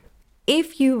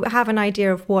 If you have an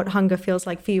idea of what hunger feels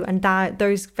like for you and that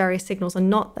those various signals are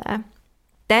not there,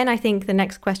 then I think the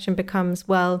next question becomes,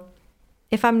 well,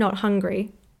 if I'm not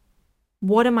hungry,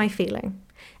 what am I feeling?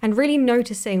 And really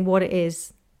noticing what it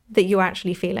is that you're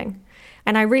actually feeling.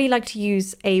 And I really like to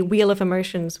use a wheel of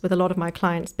emotions with a lot of my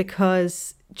clients,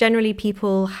 because generally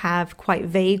people have quite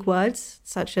vague words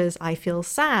such as I feel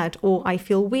sad, or I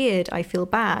feel weird, I feel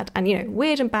bad. And,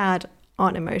 weird and bad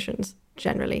aren't emotions,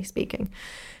 generally speaking.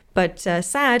 But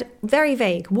sad, very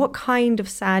vague. What kind of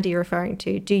sad are you referring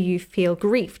to? Do you feel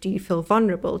grief? Do you feel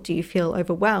vulnerable? Do you feel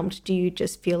overwhelmed? Do you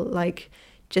just feel like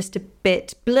just a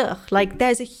bit blur? Like,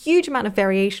 there's a huge amount of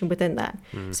variation within that.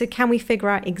 So can we figure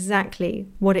out exactly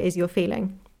what it is you're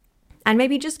feeling? And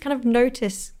maybe just kind of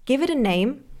notice, give it a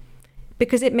name,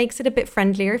 because it makes it a bit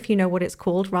friendlier if you know what it's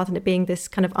called, rather than it being this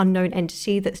kind of unknown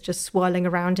entity that's just swirling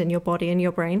around in your body and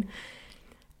your brain.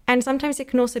 And sometimes it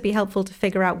can also be helpful to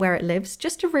figure out where it lives,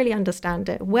 just to really understand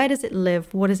it. Where does it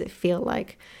live? What does it feel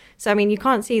like? So, I mean, you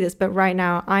can't see this, but right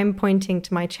now I'm pointing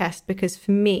to my chest because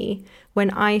for me, when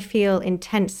I feel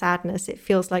intense sadness, it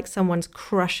feels like someone's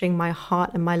crushing my heart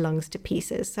and my lungs to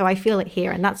pieces. So I feel it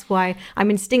here. And that's why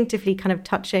I'm instinctively kind of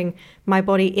touching my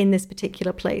body in this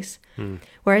particular place.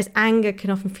 Whereas anger can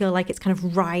often feel like it's kind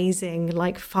of rising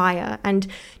like fire. And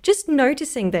just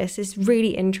noticing this is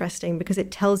really interesting because it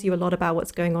tells you a lot about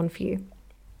what's going on for you.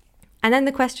 And then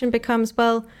the question becomes,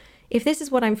 well, if this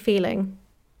is what I'm feeling,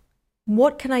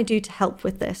 what can I do to help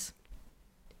with this?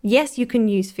 Yes, you can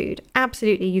use food.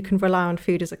 Absolutely, you can rely on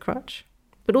food as a crutch.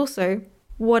 But also,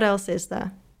 what else is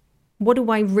there? What do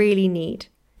I really need?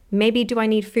 Maybe do I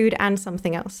need food and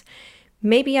something else?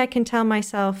 Maybe I can tell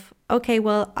myself, okay,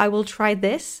 well, I will try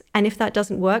this. And if that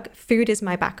doesn't work, food is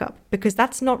my backup, because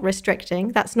that's not restricting.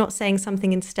 That's not saying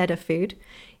something instead of food.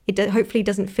 It hopefully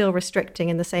doesn't feel restricting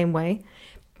in the same way.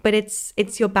 But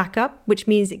it's your backup, which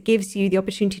means it gives you the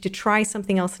opportunity to try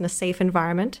something else in a safe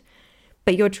environment.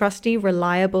 But your trusty,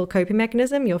 reliable coping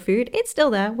mechanism, your food, it's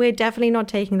still there. We're definitely not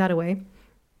taking that away.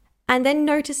 And then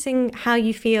noticing how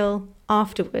you feel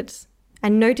afterwards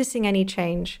and noticing any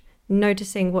change,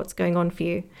 noticing what's going on for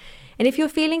you. And if you're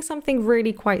feeling something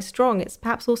really quite strong, it's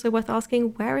perhaps also worth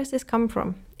asking, where has this come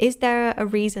from? Is there a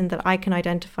reason that I can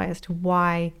identify as to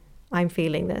why I'm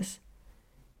feeling this?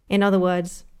 In other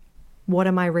words, what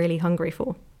am I really hungry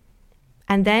for?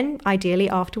 And then, ideally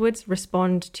afterwards,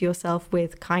 respond to yourself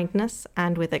with kindness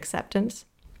and with acceptance,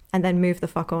 and then move the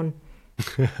fuck on.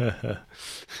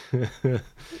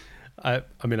 I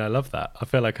mean, I love that. I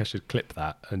feel like I should clip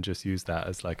that and just use that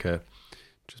as like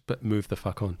move the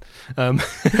fuck on.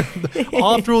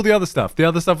 After all the other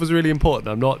stuff was really important.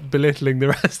 I'm not belittling the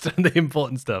rest of the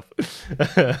important stuff.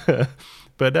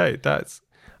 But no,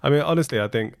 honestly, I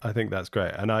think that's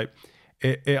great. And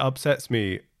it upsets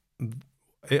me.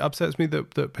 It upsets me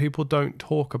that people don't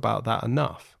talk about that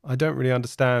enough. I don't really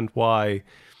understand why.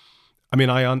 I mean,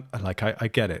 I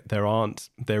get it.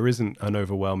 There isn't an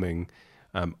overwhelming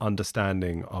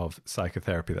understanding of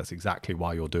psychotherapy. That's exactly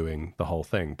why you're doing the whole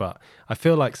thing. But I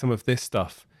feel like some of this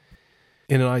stuff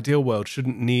in an ideal world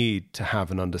shouldn't need to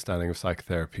have an understanding of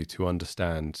psychotherapy to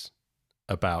understand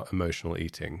about emotional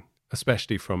eating,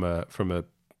 especially from a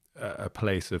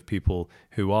place of people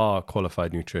who are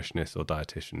qualified nutritionists or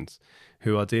dietitians,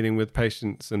 who are dealing with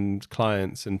patients and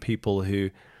clients and people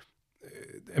who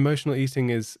emotional eating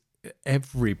is,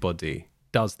 everybody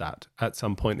does that at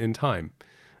some point in time.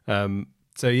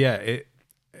 So yeah,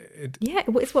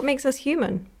 it's what makes us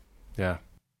human. Yeah.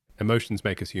 Emotions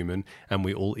make us human, and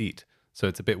we all eat. So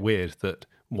it's a bit weird that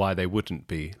why they wouldn't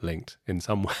be linked in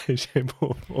some way, shape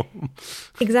or form.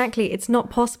 Exactly. It's not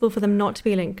possible for them not to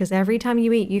be linked, because every time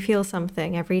you eat, you feel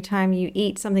something. Every time you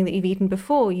eat something that you've eaten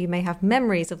before, you may have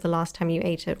memories of the last time you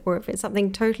ate it. Or if it's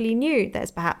something totally new,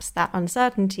 there's perhaps that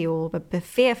uncertainty or the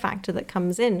fear factor that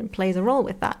comes in and plays a role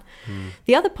with that.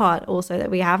 The other part also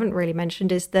that we haven't really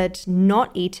mentioned is that not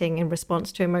eating in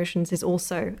response to emotions is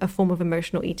also a form of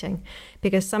emotional eating,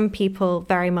 because some people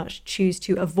very much choose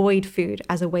to avoid food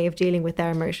as a way of dealing with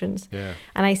their emotions. Yeah.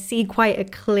 And I see quite a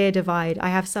clear divide. I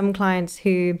have some clients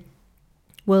who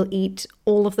will eat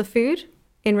all of the food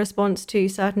in response to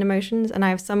certain emotions. And I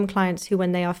have some clients who,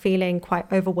 when they are feeling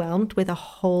quite overwhelmed with a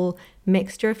whole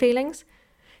mixture of feelings,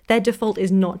 their default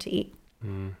is not to eat.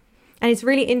 And it's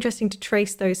really interesting to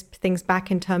trace those things back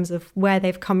in terms of where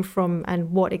they've come from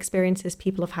and what experiences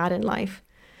people have had in life.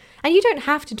 And you don't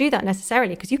have to do that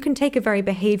necessarily, because you can take a very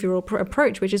behavioral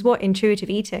approach, which is what intuitive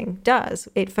eating does.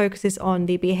 It focuses on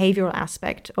the behavioral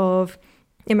aspect of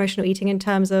emotional eating in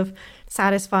terms of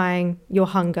satisfying your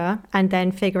hunger and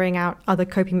then figuring out other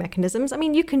coping mechanisms. I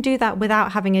mean, you can do that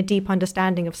without having a deep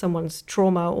understanding of someone's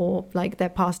trauma or like their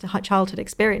past childhood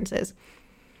experiences.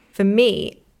 For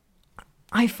me,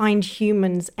 I find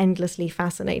humans endlessly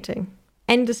fascinating.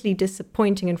 Endlessly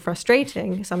disappointing and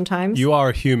frustrating sometimes. You are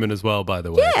a human as well, by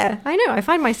the way. Yeah, I know. I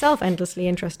find myself endlessly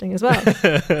interesting as well.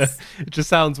 It just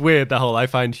sounds weird, the whole I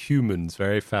find humans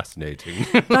very fascinating.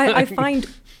 I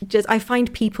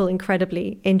find people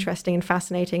incredibly interesting and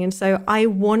fascinating. And so I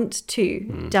want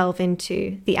to delve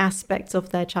into the aspects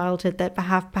of their childhood that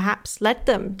have perhaps led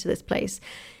them to this place.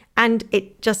 And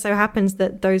it just so happens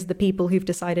that those are the people who've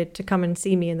decided to come and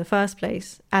see me in the first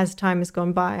place. As time has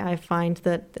gone by, I find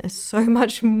that there's so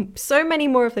many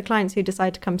more of the clients who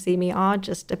decide to come see me are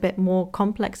just a bit more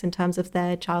complex in terms of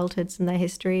their childhoods and their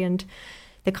history and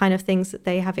the kind of things that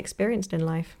they have experienced in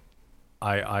life.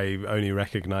 I only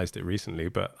recognized it recently,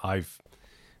 but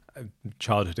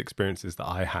childhood experiences that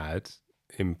I had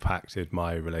impacted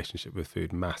my relationship with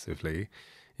food massively,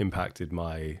 impacted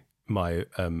my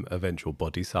eventual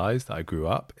body size that I grew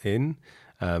up in,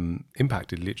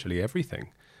 impacted literally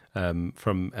everything.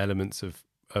 from elements of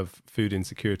food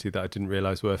insecurity that I didn't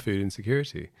realize were food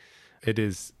insecurity. It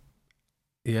is,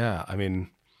 yeah, I mean,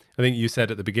 I think you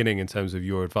said at the beginning in terms of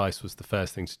your advice was the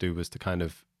first thing to do was to kind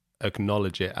of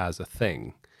acknowledge it as a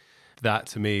thing. That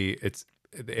to me,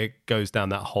 it goes down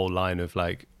that whole line of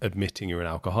like admitting you're an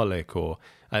alcoholic, or,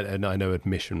 and I know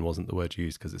admission wasn't the word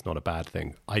used because it's not a bad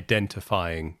thing,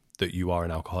 identifying that you are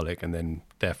an alcoholic, and then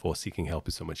therefore seeking help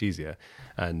is so much easier.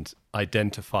 And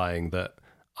identifying that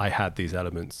I had these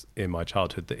elements in my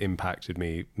childhood that impacted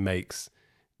me makes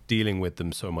dealing with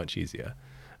them so much easier.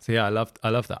 So yeah, I love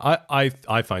that.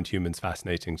 I find humans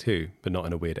fascinating too, but not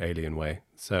in a weird alien way.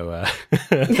 So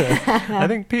I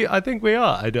think we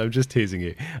are. I'm just teasing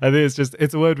you. I think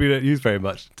it's a word we don't use very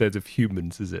much in terms of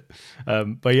humans, is it?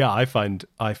 But yeah, I find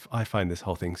this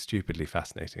whole thing stupidly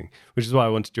fascinating, which is why I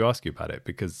wanted to ask you about it,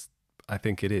 because I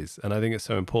think it is, and I think it's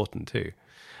so important too.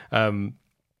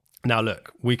 Now,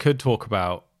 look, we could talk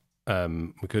about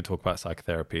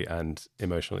psychotherapy and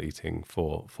emotional eating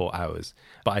for hours,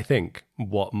 but I think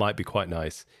what might be quite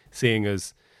nice, seeing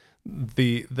as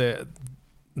the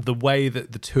way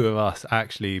that the two of us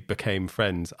actually became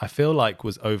friends, I feel like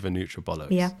was over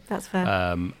Nutribollocks. Yeah, that's fair.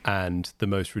 And the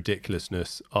most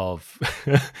ridiculousness of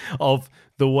of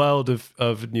the world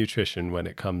of nutrition when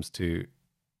it comes to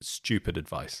stupid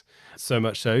advice. So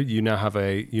much so, you now have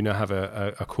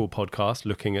a cool podcast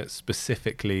looking at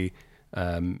specifically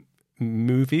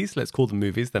movies. Let's call them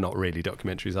movies. They're not really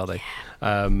documentaries, are they?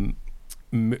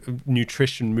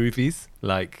 Nutrition movies,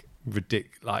 like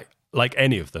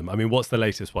any of them. I mean, what's the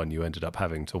latest one you ended up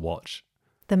having to watch?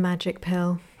 The Magic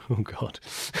Pill. Oh God.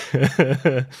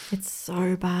 It's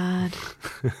so bad.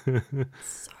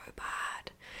 So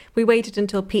bad. We waited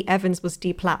until Pete Evans was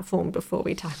deplatformed before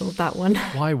we tackled that one.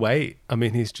 Why wait? I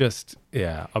mean, he's just,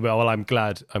 yeah. I mean, well, I'm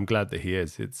glad that he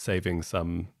is. It's saving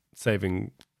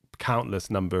countless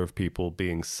number of people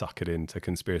being suckered into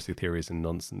conspiracy theories and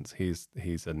nonsense. He's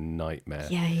a nightmare.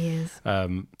 Yeah, he is.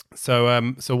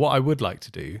 So what I would like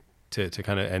to do to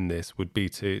kind of end this would be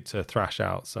to thrash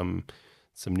out some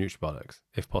Nutribollocks,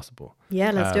 if possible.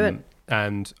 Yeah, let's do it.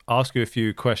 And ask you a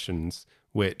few questions,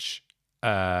 which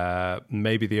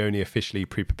maybe the only officially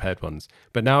pre-prepared ones.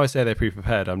 But now I say they're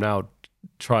pre-prepared, I'm now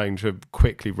trying to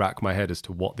quickly rack my head as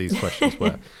to what these questions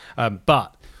were.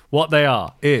 But what they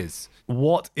are is,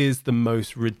 what is the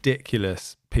most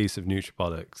ridiculous piece of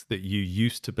Nutribollocks that you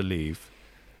used to believe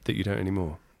that you don't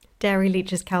anymore? Dairy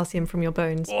leaches calcium from your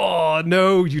bones. Oh,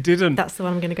 no, you didn't. That's the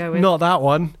one I'm going to go with. Not that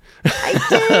one.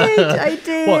 I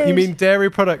did. What, you mean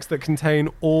dairy products that contain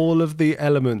all of the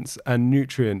elements and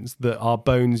nutrients that our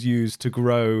bones use to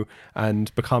grow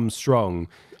and become strong?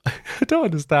 I don't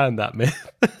understand that myth.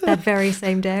 That very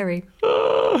same dairy.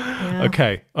 Yeah.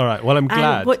 Okay, all right. Well, I'm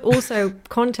glad. And what also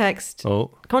context for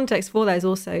those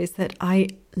also is that I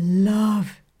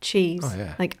love cheese. Oh,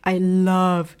 yeah. Like, I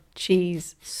love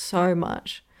cheese so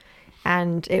much.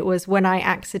 And it was when I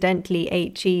accidentally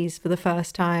ate cheese for the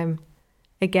first time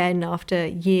again after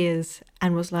years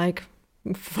and was like,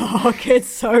 fuck, it's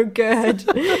so good,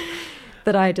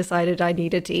 that I decided I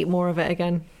needed to eat more of it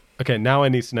again. Okay, now I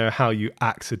need to know how you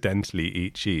accidentally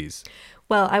eat cheese.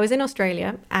 Well, I was in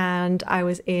Australia and I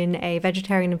was in a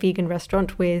vegetarian and vegan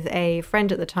restaurant with a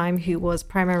friend at the time who was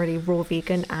primarily raw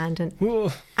vegan and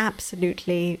an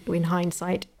absolutely, in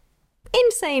hindsight,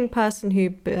 insane person who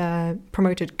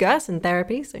promoted Gerson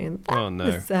therapy. So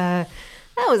that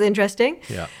was interesting.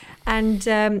 Yeah. And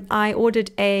I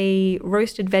ordered a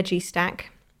roasted veggie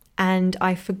stack and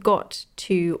I forgot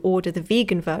to order the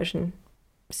vegan version.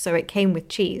 So it came with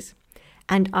cheese.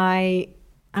 And I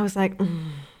was like,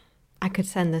 I could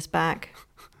send this back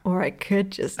or I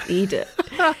could just eat it.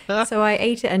 So I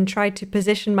ate it and tried to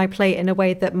position my plate in a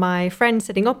way that my friend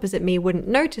sitting opposite me wouldn't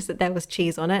notice that there was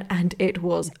cheese on it. And it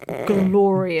was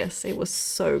glorious. It was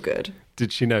so good.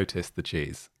 Did she notice the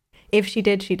cheese? If she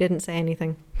did, she didn't say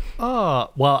anything. Oh,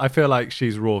 well, I feel like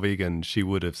she's raw vegan. She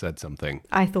would have said something.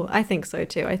 I think so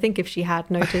too. I think if she had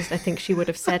noticed, I think she would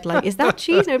have said like, is that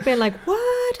cheese? And it would have been like, what?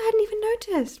 I hadn't even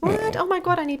noticed. What? Oh my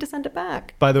God, I need to send it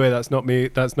back. By the way, that's not me.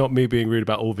 That's not me being rude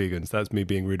about all vegans. That's me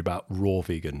being rude about raw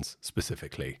vegans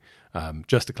specifically.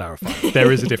 Just to clarify,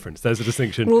 there is a difference. There's a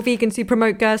distinction. Raw vegans who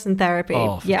promote Gerson therapy.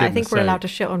 Oh, yeah, I think we're allowed to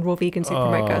shit on raw vegans who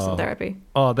promote Gerson therapy.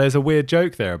 Oh, there's a weird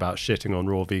joke there about shitting on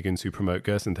raw vegans who promote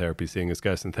Gerson therapy, seeing as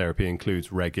Gerson therapy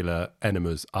includes regular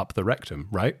enemas up the rectum,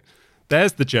 right?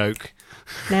 There's the joke.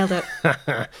 Nailed it.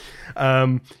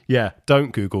 Yeah,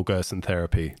 don't Google Gerson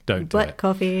therapy. Don't do Black it.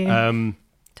 coffee. Don't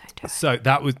do it. So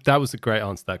that was a great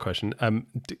answer to that question.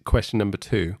 Question number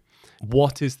 2.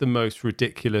 What is the most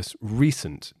ridiculous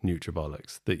recent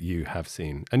Nutribollocks that you have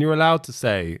seen? And you're allowed to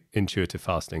say intuitive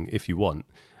fasting if you want.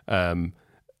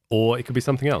 Or it could be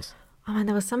something else. Oh, and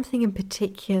there was something in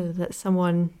particular that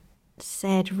someone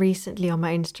said recently on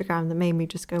my Instagram that made me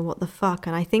just go, what the fuck?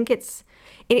 And I think it's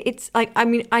like, I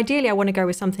mean, ideally I want to go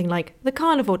with something like the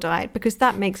carnivore diet, because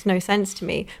that makes no sense to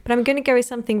me. But I'm going to go with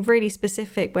something really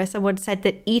specific where someone said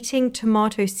that eating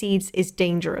tomato seeds is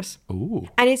dangerous. Ooh.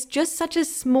 And it's just such a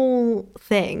small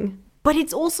thing, but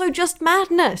it's also just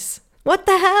madness. What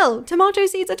the hell? Tomato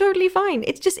seeds are totally fine.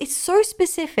 It's so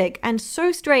specific and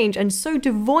so strange and so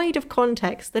devoid of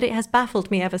context that it has baffled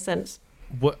me ever since.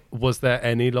 What, was there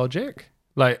any logic?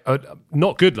 Like,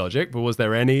 not good logic, but was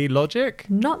there any logic?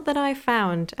 Not that I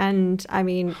found. And I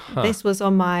mean, this was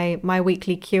on my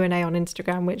weekly Q&A on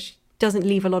Instagram, which doesn't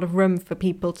leave a lot of room for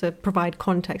people to provide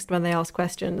context when they ask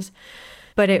questions.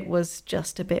 But it was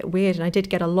just a bit weird. And I did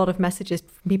get a lot of messages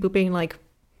from people being like,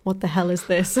 what the hell is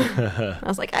this? I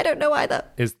was like, I don't know either.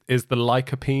 Is the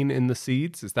lycopene in the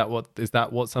seeds? Is that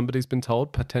what somebody's been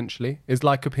told potentially? Is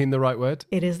lycopene the right word?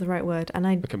 It is the right word, and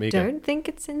I don't think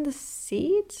it's in the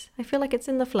seeds. I feel like it's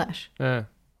in the flesh. I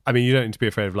mean, you don't need to be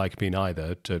afraid of lycopene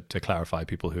either. To clarify,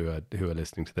 people who are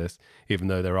listening to this, even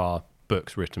though there are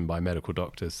books written by medical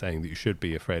doctors saying that you should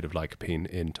be afraid of lycopene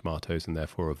in tomatoes and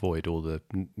therefore avoid all the.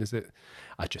 Is it?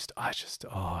 I just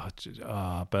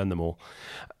burn them all.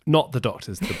 Not the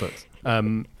doctors, the books.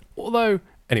 Although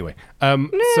anyway,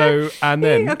 so and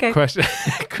then okay. Question: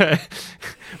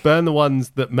 burn the ones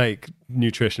that make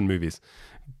nutrition movies,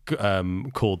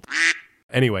 called.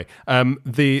 Anyway,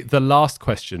 the last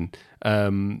question. I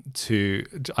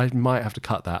might have to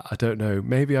cut that. I don't know.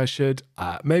 Maybe I should.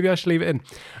 Maybe I should leave it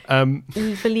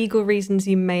in. For legal reasons,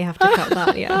 you may have to cut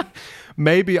that. Yeah.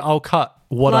 Maybe I'll cut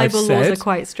what I've said. Libel laws are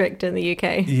quite strict in the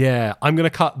UK. Yeah, I'm going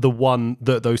to cut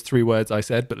those 3 words I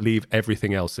said, but leave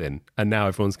everything else in. And now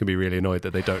everyone's going to be really annoyed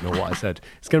that they don't know what I said.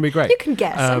 It's going to be great. You can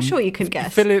guess. I'm sure you can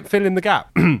guess. Fill in the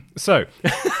gap. So,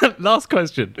 last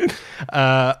question.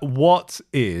 What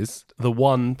is the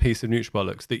one piece of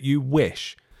NutriBullocks that you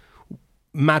wish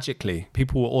magically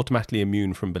people were automatically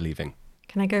immune from believing?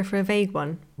 Can I go for a vague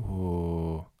one?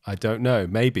 Oh, I don't know.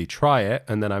 Maybe try it,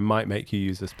 and then I might make you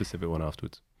use a specific one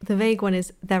afterwards. The vague one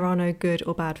is there are no good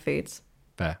or bad foods.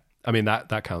 Fair. I mean, that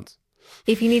counts.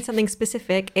 If you need something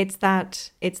specific, it's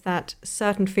that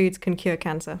certain foods can cure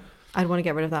cancer. I'd want to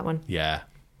get rid of that one. Yeah,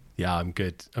 I'm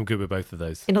good. I'm good with both of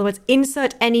those. In other words,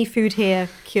 insert any food here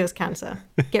cures cancer.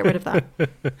 Get rid of that.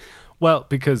 Well,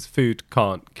 because food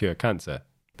can't cure cancer.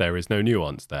 There is no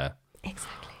nuance there.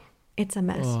 Exactly. It's a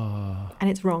mess. And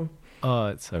it's wrong. Oh,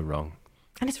 it's so wrong.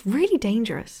 And it's really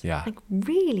dangerous. Yeah. Like,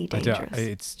 really dangerous.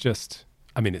 It's just,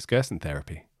 I mean, it's Gerson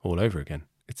therapy all over again.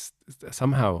 It's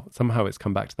somehow it's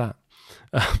come back to that.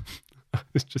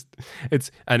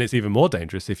 It's even more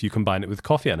dangerous if you combine it with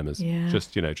coffee enemas. Yeah.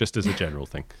 Just as a general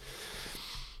thing.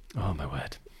 Oh, my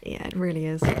word. Yeah, it really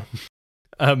is.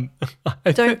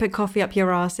 Don't put coffee up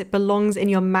your ass. It belongs in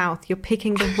your mouth. You're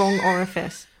picking the wrong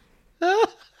orifice.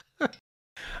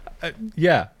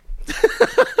 Yeah.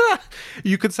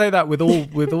 You could say that with all.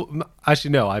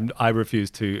 Actually, no. I refuse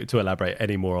to elaborate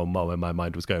any more on where my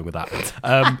mind was going with that.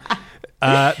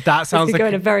 That sounds like go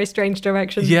in a very strange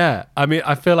direction. Yeah, I mean,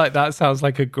 I feel like that sounds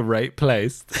like a great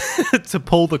place to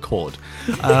pull the cord.